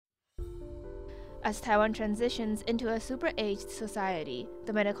As Taiwan transitions into a super-aged society,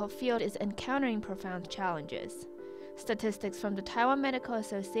 the medical field is encountering profound challenges. Statistics from the Taiwan Medical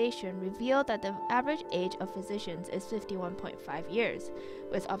Association reveal that the average age of physicians is 51.5 years,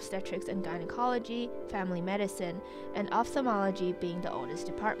 with obstetrics and gynecology, family medicine, and ophthalmology being the oldest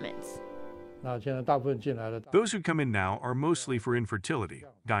departments. Those who come in now are mostly for infertility,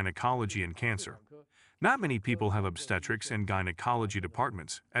 gynecology, and cancer. Not many people have obstetrics and gynecology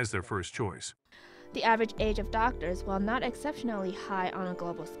departments as their first choice. The average age of doctors, while not exceptionally high on a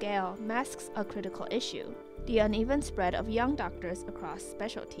global scale, masks a critical issue: the uneven spread of young doctors across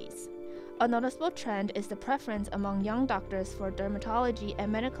specialties. A noticeable trend is the preference among young doctors for dermatology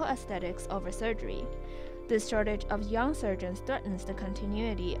and medical aesthetics over surgery. This shortage of young surgeons threatens the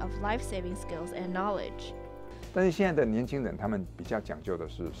continuity of life-saving skills and knowledge. 但是现在的年轻人，他们比较讲究的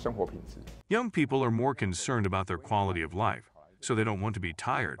是生活品质。 Young people are more concerned about their quality of life, so they don't want to be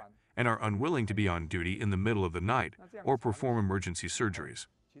tired and are unwilling to be on duty in the middle of the night or perform emergency surgeries.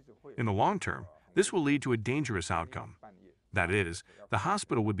 In the long term, this will lead to a dangerous outcome. That is, the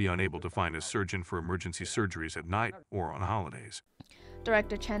hospital would be unable to find a surgeon for emergency surgeries at night or on holidays.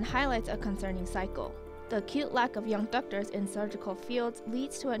 Director Chen highlights a concerning cycle. The acute lack of young doctors in surgical fields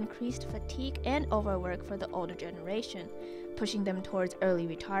leads to increased fatigue and overwork for the older generation, pushing them towards early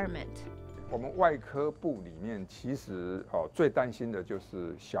retirement. 我们外科部里面其实最担心的就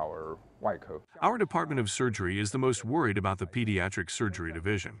是小儿外科。 Our Department of Surgery is the most worried about the pediatric surgery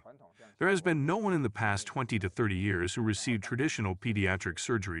division. There has been no one in the past 20 to 30 years who received traditional pediatric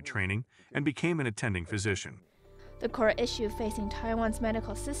surgery training and became an attending physician. The core issue facing Taiwan's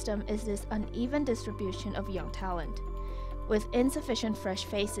medical system is this uneven distribution of young talent. With insufficient fresh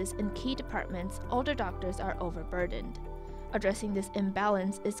faces in key departments, older doctors are overburdened. Addressing this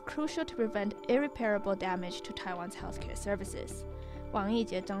imbalance is crucial to prevent irreparable damage to Taiwan's healthcare services. Wang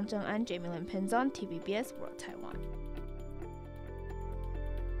Yijie, Zhang Zheng'an, Jamie Lin Pinzon, TVBS World Taiwan.